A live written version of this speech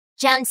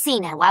John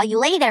Cena, while you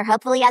lay there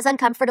hopefully as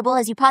uncomfortable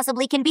as you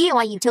possibly can be, I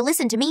want you to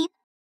listen to me.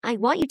 I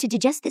want you to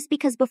digest this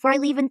because before I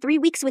leave in 3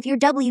 weeks with your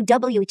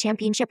WWE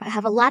Championship, I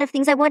have a lot of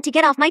things I want to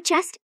get off my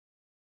chest.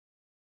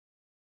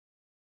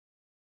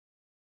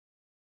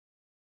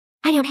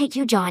 I don't hate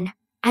you, John.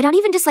 I don't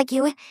even dislike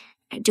you.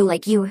 I do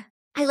like you.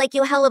 I like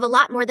you a hell of a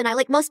lot more than I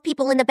like most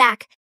people in the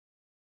back.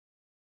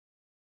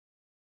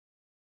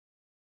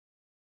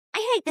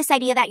 I hate this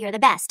idea that you're the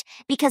best,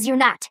 because you're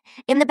not.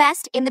 I'm the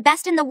best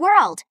in the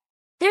world.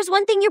 There's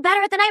one thing you're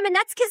better at than I am, and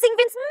that's kissing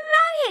Vince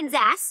McMahon's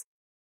ass.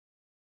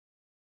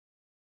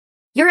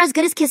 You're as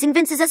good as kissing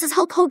Vince's ass as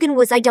Hulk Hogan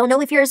was. I don't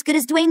know if you're as good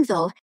as Dwayne,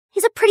 though.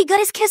 He's a pretty good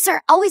ass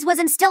kisser, always was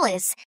and still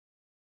is.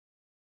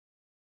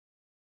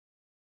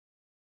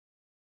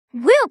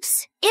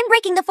 Whoops! In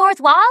breaking the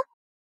fourth wall,